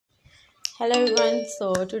Hello everyone. So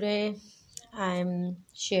today I'm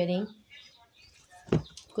sharing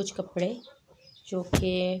कुछ कपड़े जो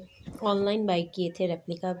कि ऑनलाइन बाई किए थे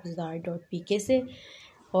रेप्लिका बाजार डॉट पी के से,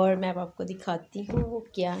 और मैं अब आपको दिखाती हूँ वो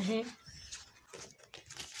क्या है।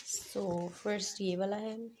 सो फर्स्ट ये वाला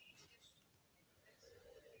है,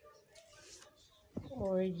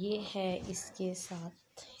 और ये है इसके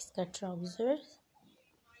साथ इसका ट्राउज़र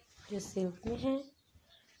जो सिल्क में है,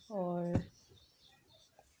 और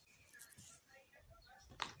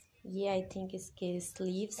ये आई थिंक इसके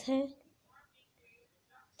स्लीव्स हैं।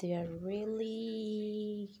 They are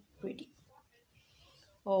really pretty.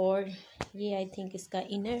 और ये आई थिंक इसका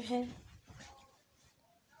इनर है,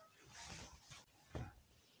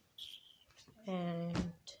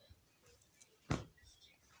 एंड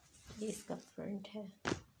ये इसका फ्रंट है।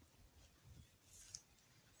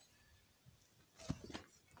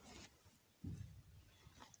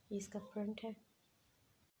 ये इसका फ्रंट है।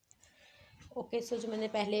 ओके, सो जो मैंने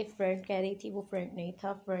पहले फ्रंट कह रही थी वो फ्रंट नहीं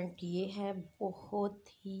था, फ्रंट ये है। बहुत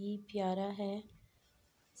ही प्यारा है।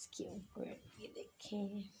 इसके ऊपर ये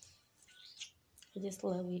देखें, जस्ट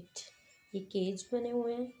लव इट। ये केज बने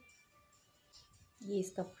हुए हैं। ये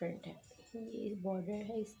इसका फ्रंट है। ये बॉर्डर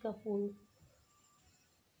है इसका फुल।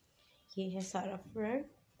 ये है सारा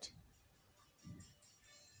फ्रंट।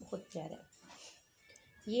 बहुत प्यारा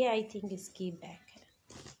है। ये आई थिंक इसकी बैक है।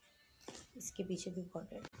 इसके पीछे भी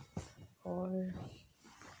बॉर्डर, और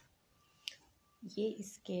ये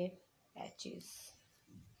इसके पैचेस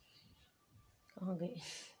कहाँ गए,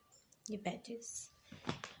 ये पैचेस।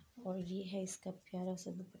 और ये है इसका प्यारा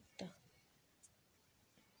सा दुपट्टा।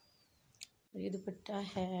 ये दुपट्टा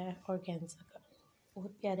है ऑर्गेन्जा का,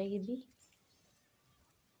 बहुत प्यारा। ये भी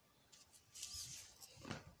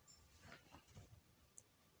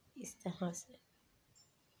इस तरह से।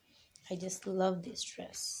 I just love this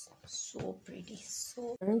dress, so pretty,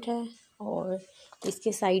 so front है। और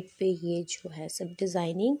इसके साइड पे ये जो है सब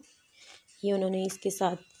डिज़ाइनिंग, ये उन्होंने इसके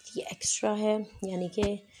साथ ये एक्स्ट्रा है। यानी कि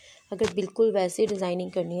अगर बिल्कुल वैसे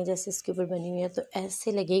डिज़ाइनिंग करनी है जैसे इसके ऊपर बनी हुई है तो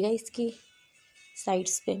ऐसे लगेगा इसकी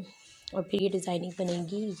साइड्स पे, और फिर ये डिज़ाइनिंग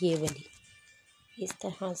बनेगी ये वाली इस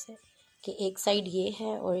तरह से कि एक साइड ये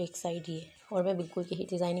है और एक साइड ये, और मैं बिल्कुल यही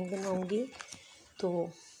डिज़ाइनिंग बनवाऊँगी। तो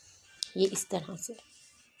ये इस तरह से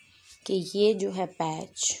कि ये जो है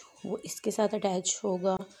पैच वो इसके साथ अटैच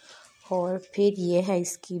होगा, और फिर ये है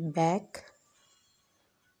इसकी बैक।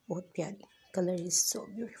 बहुत प्यारी, कलर इज़ सो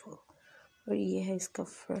ब्यूटीफुल। और ये है इसका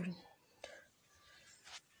front.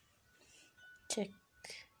 Check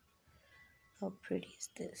how pretty is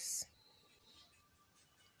this.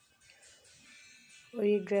 और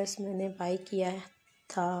ये ड्रेस मैंने बाई किया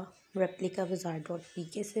था रेप्लिका बाजार डॉट पी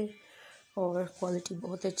के से, और क्वालिटी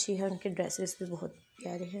बहुत अच्छी है। उनके ड्रेसेस भी बहुत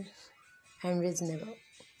प्यारे हैं and reasonable.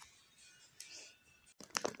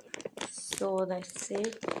 So that's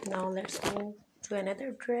it. Now let's move to another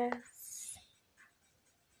dress.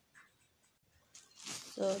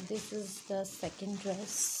 So this is the second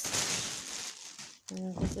dress.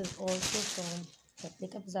 And this is also from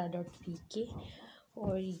replica.pk,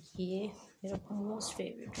 और ये मेरा मोस्ट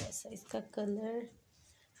फेवरेट ड्रेस है। इसका कलर,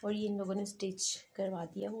 और ये इन लोगों ने स्टिच करवा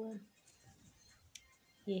दिया हुआ है।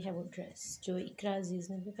 ये है वो ड्रेस जो इकरा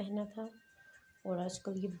अजीज़ ने भी पहना था, और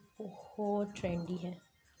आजकल ये बहुत ट्रेंडी है।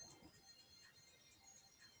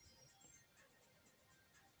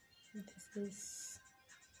 This is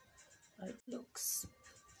how it looks.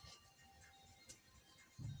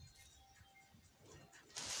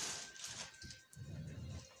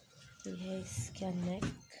 ये है इसका नेक,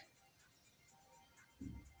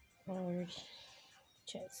 और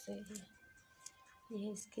जैसे ये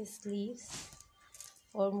है इसके स्लीव्स।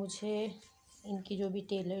 और मुझे इनकी जो भी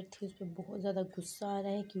टेलर थी उस पर बहुत ज़्यादा गुस्सा आ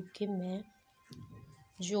रहा है, क्योंकि मैं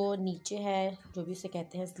जो नीचे है जो भी उसे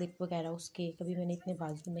कहते हैं स्लिप वगैरह, उसके कभी मैंने इतने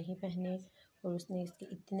बाजू नहीं पहने, और उसने इसके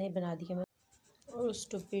इतने बना दिए मैं, और उस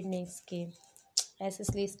स्टूपिड ने इसके ऐसे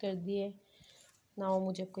स्लीव्स कर दिए ना। वो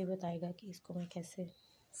मुझे कोई बताएगा कि इसको मैं कैसे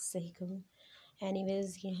सही करूँ।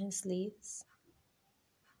 एनीवेज ये हैं sleeves,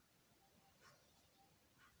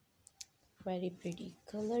 very pretty.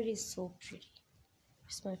 Colour is so pretty,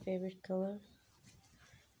 it's my favourite colour.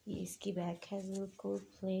 ये इसकी बैक है बिल्कुल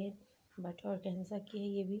प्लेन, बट ऑर्गेन्जा की है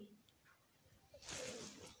ये भी।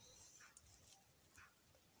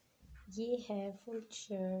 ये है फुल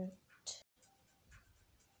शर्ट।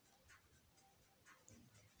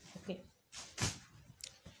 ओके,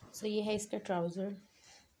 सो ये है इसका ट्राउज़र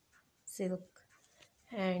सिल्क,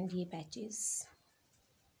 एंड ये पैचेस।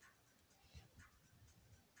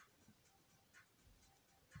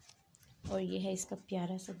 और ये है इसका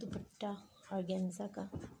प्यारा सा दुपट्टा ऑर्गेन्जा का,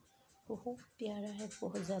 बहुत प्यारा है,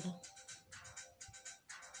 बहुत ज़्यादा।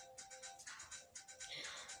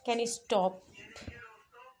 Can you stop?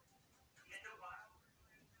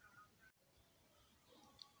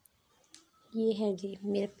 ये है जी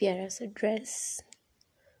मेरा प्यारा सा dress.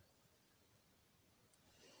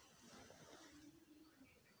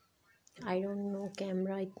 I don't know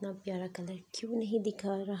camera इतना प्यारा कलर क्यों नहीं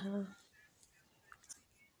दिखा रहा।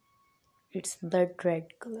 It's the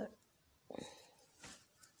red colour.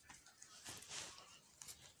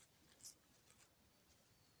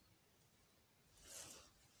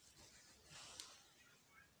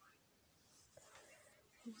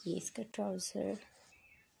 ये इसका ट्राउज़र,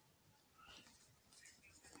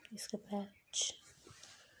 इसका पैच,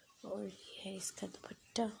 और ये है इसका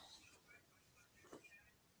दुपट्टा।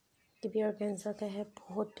 ये भी ऑर्गेन्जा का है,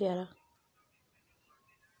 बहुत प्यारा।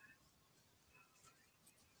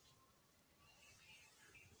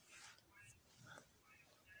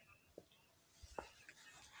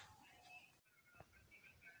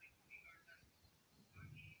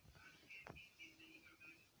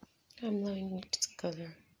 I'm loving its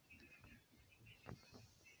color.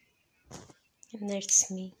 And that's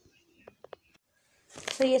me.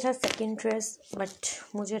 तो ये था सेकंड ड्रेस, बट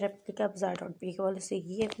मुझे रेप्लिका Bazaar.B के वाले से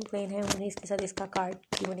ये कंप्लेन है, उन्हें इसके साथ इसका कार्ड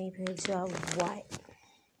क्यों नहीं भेजा, वाई।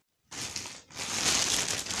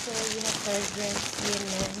 तो ये है थर्ड ड्रेस, ये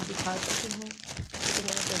मैं दिखा चुकी हूँ, तो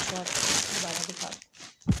मैंने सोचा दोबारा दिखा।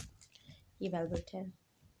 ये वेलवेट है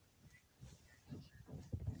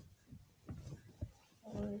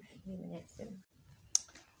और ये मैंने ऐसे।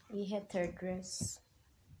 ये है third dress,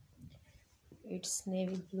 it's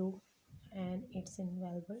navy blue and it's in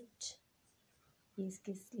velvet. ये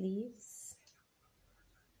इसकी स्लीव्स,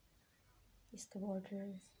 इसका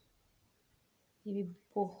बॉर्डर, ये भी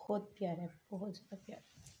बहुत प्यारा है, बहुत ज़्यादा प्यारा।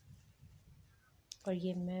 और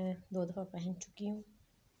ये मैं 2 दफ़ा पहन चुकी हूँ,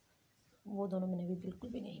 वो दोनों मैंने भी बिल्कुल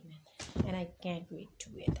भी नहीं पहने, and I can't wait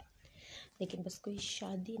to where that. लेकिन बस कोई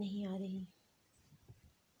शादी नहीं आ रही,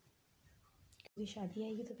 कोई शादी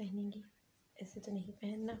आएगी तो पहनेंगी, ऐसे तो नहीं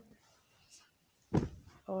पहनना।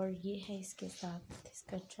 और ये है इसके साथ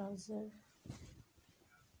इसका ट्राउज़र,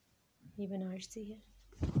 ये बनारसी है।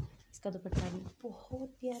 इसका दुपट्टा भी बहुत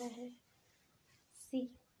प्यारा है। सी,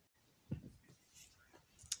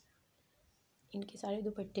 इनके सारे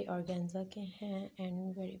दुपट्टे ऑर्गेन्जा के हैं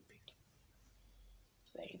and very pretty,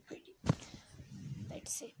 very pretty.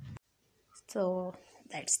 That's it. So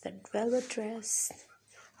that's the velvet dress,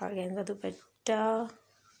 organza dupatta,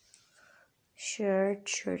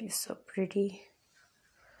 shirt is so pretty,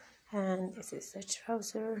 and this is the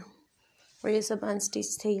trouser। और ये सब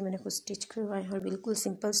अनस्टिच थे, ये मैंने खुद स्टिच करवाए हैं और बिल्कुल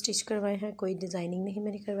सिंपल स्टिच करवाए हैं, कोई डिज़ाइनिंग नहीं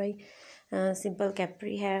मैंने करवाई। सिंपल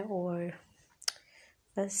कैप्री है और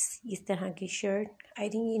बस इस तरह की शर्ट। आई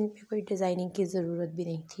थिंक इन पे कोई डिज़ाइनिंग की ज़रूरत भी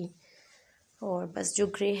नहीं थी, और बस जो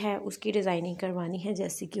ग्रे है उसकी डिज़ाइनिंग करवानी है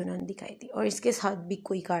जैसे कि उन्होंने दिखाई थी। और इसके साथ भी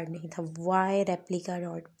कोई कार्ड नहीं था, वाई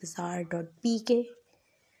replica.bazaar.B के।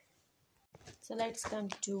 So let's come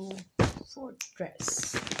to fourth dress,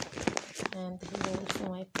 and this is also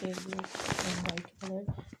my favorite in white color।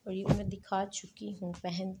 और ये मैं दिखा चुकी हूँ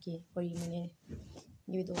पहन के, और ये मैंने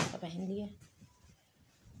ये भी 2 दफ़ा पहन लिया,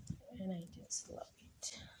 and I just love it।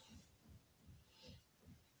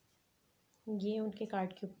 ये उनके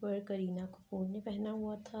कार्ड के ऊपर करीना कपूर ने पहना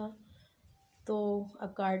हुआ था, तो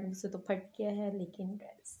अब कार्ड मुझसे तो फट गया है, लेकिन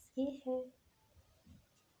ड्रेस ये है,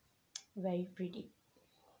 वेरी प्रीटी।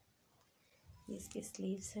 ये इसके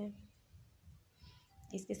स्लीव्स हैं,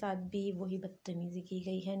 इसके साथ भी वही बदतमीज़ी की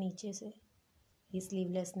गई है नीचे से, ये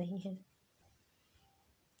स्लीवलेस नहीं है,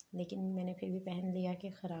 लेकिन मैंने फिर भी पहन लिया कि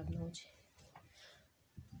ख़राब ना हो जाए।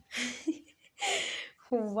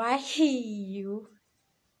 Why you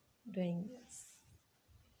doing this?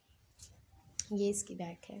 ये इसकी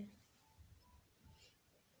बैक है,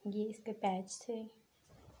 ये इसके पैच थे,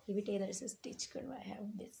 ये भी टेलर से स्टिच करवाया है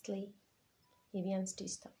ऑब्वियसली, ये भी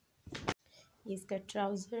अनस्टिच था। ये इसका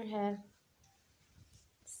ट्राउज़र है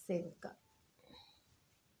सिल्क का,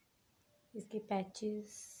 इसके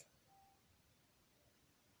patches,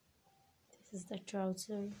 this is the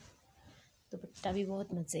trouser. दुपट्टा भी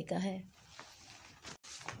बहुत मज़े का है,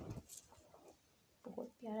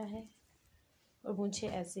 बहुत प्यारा है, और मुझे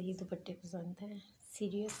ऐसे ही दुपट्टे पसंद हैं।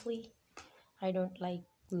 Seriously I don't like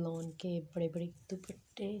lawn के बड़े बड़े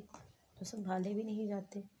दुपट्टे जो संभाले भी नहीं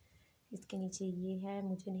जाते। इसके नीचे ये है,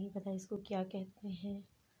 मुझे नहीं पता इसको क्या कहते हैं,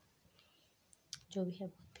 जो भी है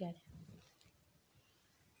बहुत प्यारा है।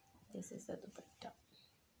 दिस इज़ द दुपट्टा,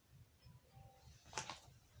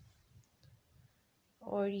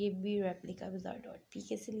 और ये भी रेप्लिका Bazaar.B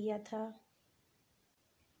के से लिया था।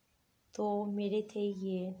 तो मेरे थे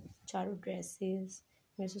ये चारों ड्रेसेस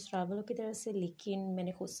मेरे ससुराल वालों की तरफ से, लेकिन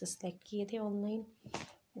मैंने खुद से सिलेक्ट किए थे ऑनलाइन,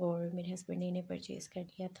 और मेरे हस्बैंड ने इन्हें परचेज़ कर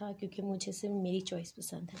लिया था क्योंकि मुझे सिर्फ मेरी चॉइस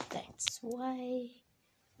पसंद है।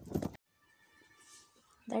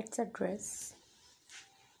 That's a dress.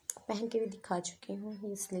 पहन के भी दिखा चुकी हूँ।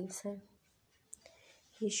 ये स्लीव्स है,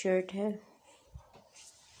 ये शर्ट है,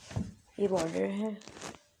 ये बॉर्डर है,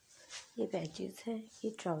 ये पैचेस है,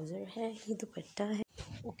 ये ट्राउज़र है, ये दुपट्टा है।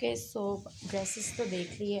 ओके सो ड्रेसेस तो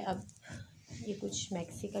देख लिए, अब ये कुछ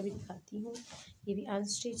मैक्सी का भी दिखाती हूँ। ये भी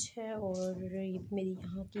अनस्टिच है और ये भी मेरी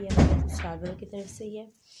यहाँ की है, स्टारवेल की तरफ से ही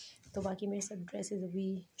है। तो बाकी मेरे सब ड्रेसेस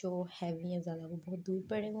अभी जो हैवी हैं ज़्यादा, वो बहुत दूर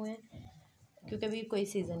पड़े हुए हैं क्योंकि अभी कोई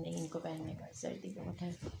सीज़न नहीं इनको पहनने का, सर्दी बहुत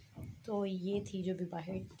है। तो ये थी जो भी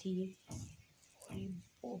बाहर थी और ये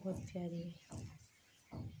बहुत प्यारी है।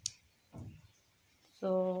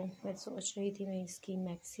 तो मैं सोच रही थी मैं इसकी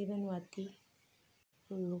maxi बनवाती।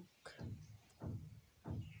 Look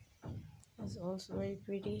is also very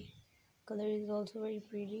pretty, color is also very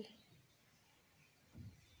pretty.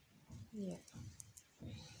 Yeah,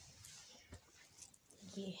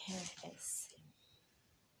 ये है ऐसे,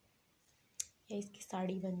 या इसकी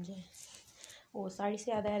साड़ी बन जाए। वो साड़ी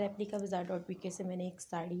से याद आया, रेप्लिका bazaar.pk से मैंने एक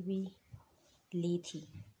साड़ी भी ली थी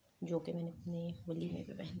जो कि मैंने अपने वलीमे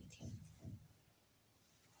पे पहनी थी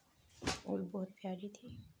और बहुत प्यारी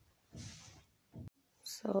थी।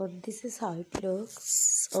 So this is how it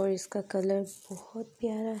looks और इसका कलर बहुत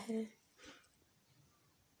प्यारा है,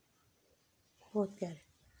 बहुत प्यारा।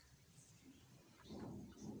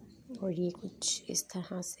 और ये कुछ इस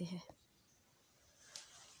तरह से है।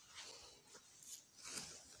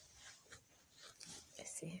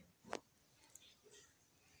 ऐसे है।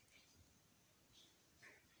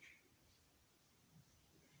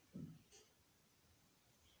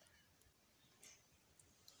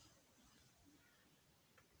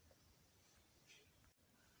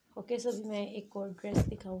 ओके सो अभी मैं एक और ड्रेस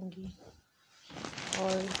दिखाऊंगी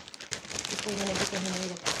और इसको मैंने भी कहीं नहीं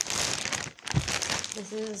रखा।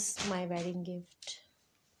 This is my wedding gift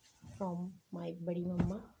from my बड़ी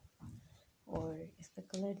मम्मा और इसका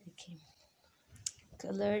कलर देखें,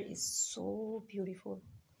 कलर इज़ सो ब्यूटीफुल।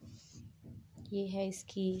 ये है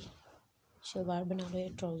इसकी शलवार बना लो या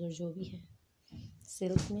ट्राउज़र जो भी है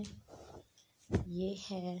सिल्क में। ये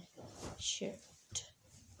है shirt,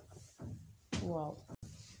 wow,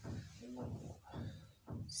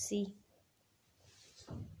 C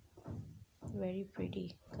very pretty,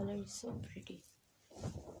 colour is so pretty.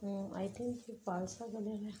 I think ये पारसा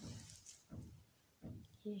कलर है।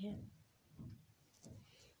 ये है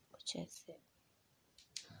कुछ ऐसे,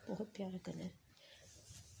 बहुत प्यारा कलर।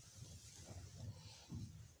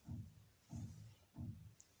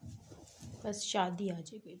 बस शादी आ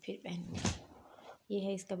जाए कोई फिर पहनूंगी। ये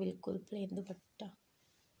है इसका बिल्कुल plane dupatta.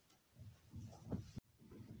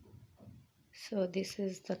 So this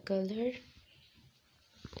is the colour.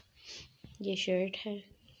 ये शर्ट है,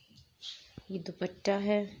 ये दुपट्टा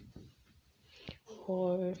है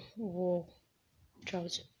और वो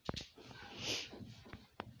ट्राउज़र।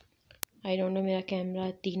 आई डोंट नो, मेरा कैमरा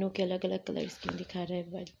तीनों के अलग अलग कलर्स क्यों दिखा रहा है,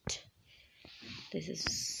 but this is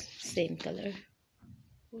same colour.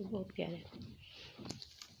 बहुत प्यारा है।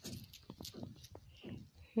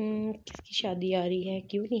 किसकी शादी आ रही है,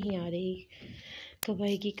 क्यों नहीं आ रही, कब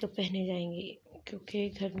आएगी, कब पहने जाएंगे, क्योंकि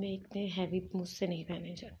घर में इतने हैवी मुझसे नहीं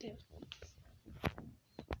पहने जाते।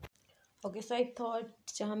 ओके सो आई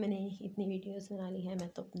थॉट जहाँ मैंने इतनी वीडियोस बना ली है, मैं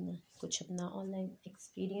तो अपना ऑनलाइन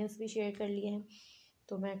एक्सपीरियंस भी शेयर कर लिया है,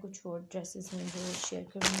 तो मैं कुछ और ड्रेसेस हैं जो शेयर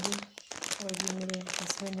करूँगी। और ये मेरे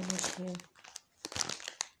हस्बैंड ने मुझे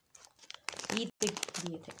ईद पे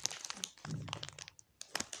दिए थे।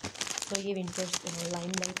 तो ये विंटर्स पे है,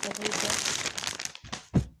 लाइम लाइट का था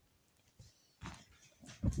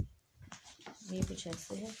ये कुछ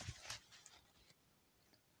ऐसे है।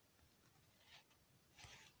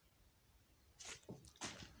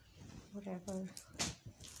 व्हाटएवर।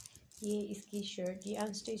 ये इसकी शर्ट, ये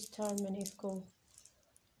अनस्टिच था और मैंने इसको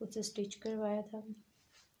खुद से स्टिच करवाया था।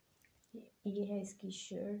 ये है इसकी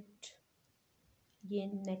शर्ट। ये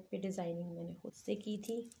नेक पे डिज़ाइनिंग मैंने खुद से की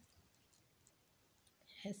थी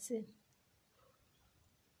ऐसे।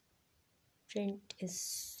 print is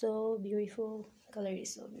so beautiful, color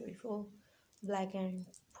is so beautiful, black and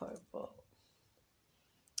purple.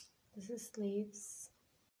 This is sleeves.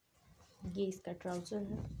 ये इसका ट्राउज़र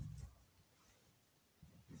है,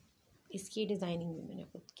 इसकी डिज़ाइनिंग भी मैंने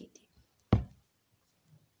खुद की थी,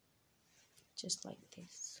 just like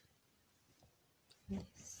this.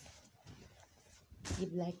 ये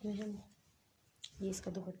ब्लैक में है। ये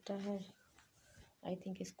इसका दुपट्टा है, आई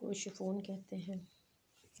थिंक इसको शिफॉन कहते हैं,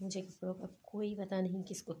 मुझे कपड़ों का कोई पता नहीं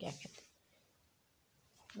किसको क्या कहते हैं,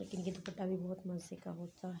 लेकिन ये दुपट्टा भी बहुत मज़े का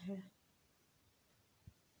होता है।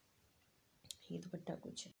 ये दुपट्टा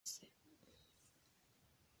कुछ ऐसे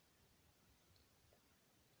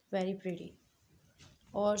वेरी प्रीटी।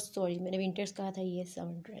 और सॉरी, मैंने विंटर्स कहा था, ये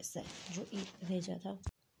समर ड्रेस है जो ईद पे भेजा था।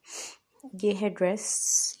 ये है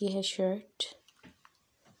ड्रेस, ये है शर्ट,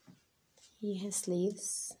 ये है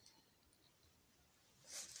स्लीव्स,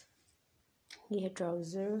 ये है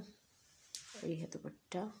ट्राउज़र और ये है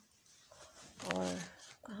दुपट्टा। और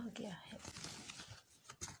कहाँ गया है,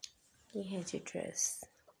 ये है जी ड्रेस।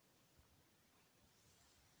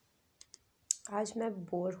 आज मैं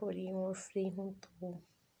बोर हो रही हूँ और फ्री हूँ, तो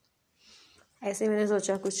ऐसे मैंने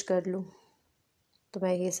सोचा कुछ कर लूँ, तो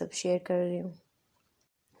मैं ये सब शेयर कर रही हूँ।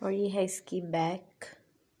 और ये है इसकी बैक।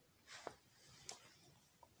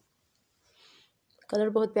 कलर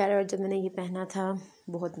बहुत प्यारा, और जब मैंने ये पहना था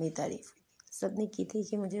बहुत मेरी तारीफ हुई, सबने की थी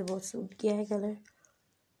कि मुझे बहुत सूट किया है colour.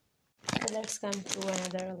 So let's come to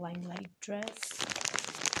another limelight dress।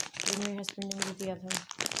 ये मेरे हस्बैंड ने मुझे दिया था,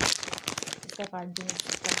 इसका कार्ड भी मुझे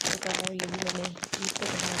चुका है, और ये भी मैंने ईद पे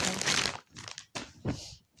पहना था।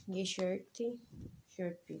 ये शर्ट थी,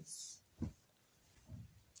 शर्ट पीस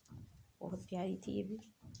बहुत प्यारी थी, ये भी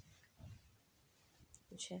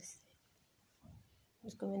कुछ ऐसे।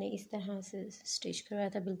 उसको मैंने इस तरह से स्टिच करवाया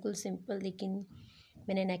था, बिल्कुल सिंपल, लेकिन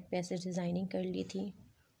मैंने नेक पे ऐसे डिज़ाइनिंग कर ली थी।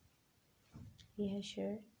 ये है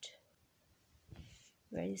shirt,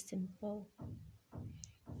 very simple,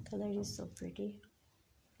 colour is so pretty.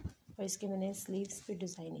 और इसके मैंने स्लीव्स पे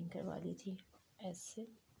डिज़ाइनिंग करवा ली थी ऐसे।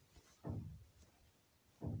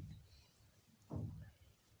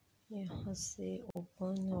 यहाँ से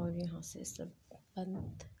ओपन और यहाँ से सब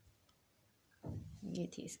बंद। ये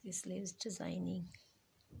थी इसकी sleeves designing,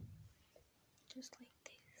 just like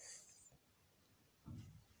this.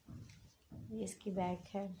 ये इसकी बैक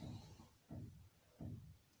है,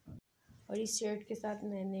 और इस शर्ट के साथ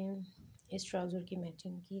मैंने इस ट्राउज़र की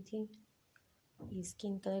मैचिंग की थी। ये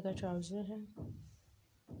स्किन कलर का ट्राउज़र है,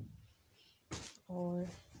 और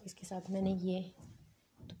इसके साथ मैंने ये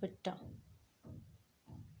दुपट्टा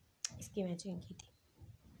इसकी मैचिंग की थी।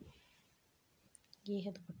 ये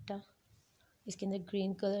है दुपट्टा, इसके अंदर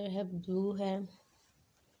ग्रीन कलर है, ब्लू है,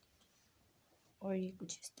 और ये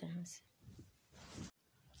कुछ इस तरह से।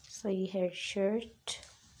 सो ये है शर्ट,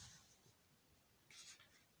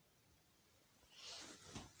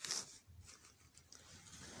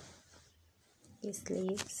 ये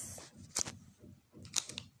स्लीव्स,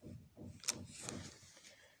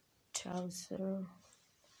 ट्राउज़र,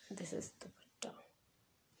 दिस इज़ दुपट्टा।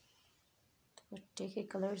 दुपट्टे के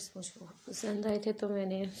कलर्स मुझे बहुत पसंद आए थे, तो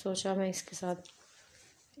मैंने सोचा मैं इसके साथ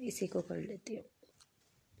इसी को कर लेती हूँ।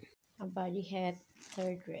 अब बारी है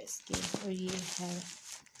थर्ड ड्रेस की, और ये है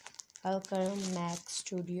अलकरम मैक्स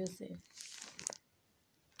स्टूडियो से।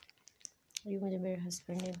 ये मुझे मेरे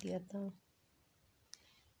हस्बैंड ने दिया था,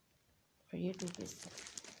 और ये 2 पीस था,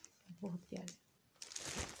 बहुत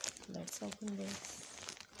प्यारे। Let's open this.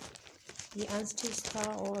 ये अनस्टिच था,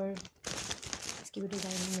 और इसकी भी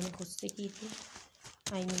डिज़ाइनिंग मैंने खुद से की थी।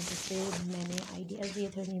 आई मीन जैसे मैंने आइडियाज़ दिए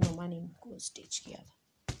थे, मेरी मम्मा ने इनको स्टिच किया था।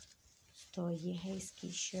 तो ये है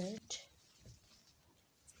इसकी शर्ट,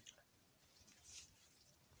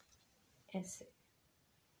 ऐसे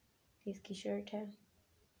इसकी शर्ट है।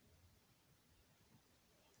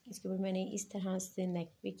 इसके ऊपर मैंने इस तरह से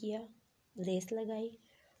नेक पे किया, लेस लगाई,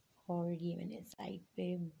 और ये मैंने साइड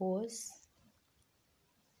पे बोस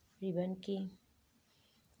रिबन की,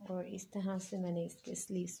 और इस तरह से मैंने इसके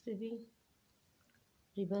स्लीव्स पे भी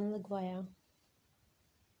रिबन लगवाया,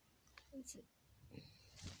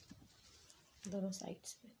 दोनों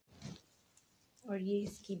साइड्स पे। और ये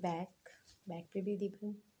इसकी बैक पे भी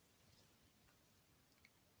रिबन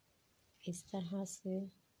इस तरह से।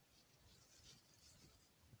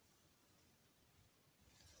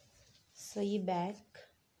 सो ये बैक,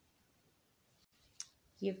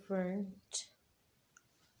 ये फ्रंट,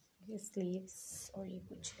 ये स्लीव्स, और ये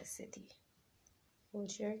कुछ ऐसे थी फुल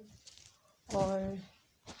शर्ट।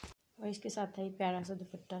 और इसके साथ था ये प्यारा सा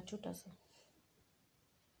दुपट्टा, छोटा सा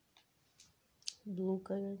ब्लू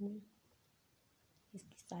कलर में।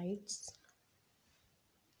 इसकी साइड्स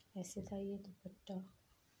ऐसे था ये दुपट्टा,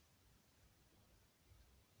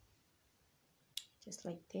 जस्ट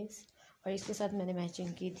लाइक दिस। और इसके साथ मैंने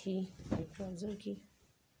मैचिंग की थी ट्राउज़र की,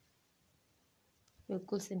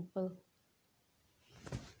 बिल्कुल सिंपल।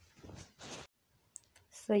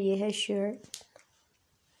 सो ये है शर्ट,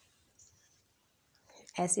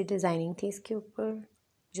 ऐसी डिज़ाइनिंग थी इसके ऊपर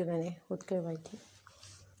जो मैंने खुद करवाई थी।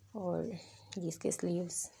 और ये इसके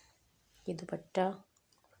स्लीव्स, ये दुपट्टा,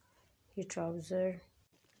 ये ट्राउज़र।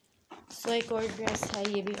 सो एक और ड्रेस है,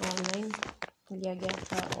 ये भी ऑनलाइन लिया गया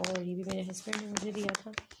था, और ये भी मेरे हस्बैंड ने मुझे दिया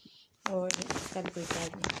था, और इसका भी कोई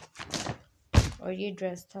टैग नहीं। और ये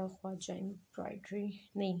ड्रेस था ख्वाजा एम्ब्रॉयडरी,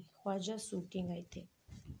 नहीं ख्वाजा सूटिंग आई थी।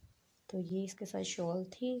 तो ये इसके साथ शॉल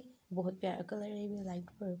थी, बहुत प्यारा कलर है ये, लाइट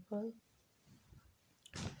पर्पल।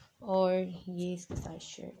 और ये इसके साथ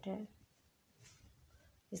शर्ट है,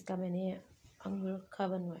 इसका मैंने अंगरखा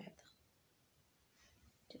बनवाया था,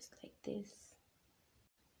 जस्ट लाइक दिस।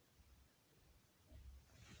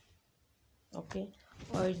 ओके,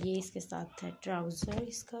 और ये इसके साथ है ट्राउज़र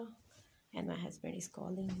इसका, and my husband is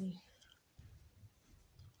calling me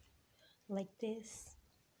like this.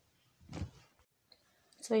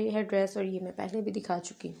 सो ये है ड्रेस, और ये मैं पहले भी दिखा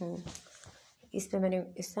चुकी हूँ। इस पर मैंने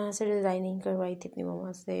इस तरह से डिज़ाइनिंग करवाई थी अपनी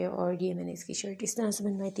मम्मा से, और ये मैंने इसकी शर्ट इस तरह से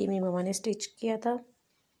बनवाई थी, मेरी मम्मा ने स्टिच किया था।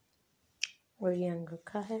 और ये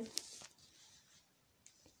अंगरखा है,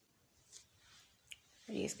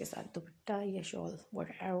 ये इसके साथ दुपट्टा या शॉल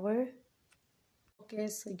व्हाटएवर। ओके,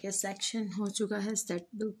 सो ये सेक्शन हो चुका है सेट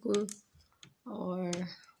बिल्कुल। और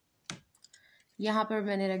यहाँ पर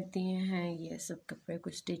मैंने रख दिए हैं ये सब कपड़े,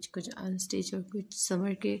 कुछ स्टिच कुछ अनस्टिच और कुछ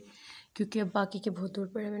समर के, क्योंकि अब बाकी के बहुत दूर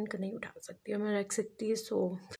पड़े मैं इनको नहीं उठा सकती और मैं रख सकती है। सो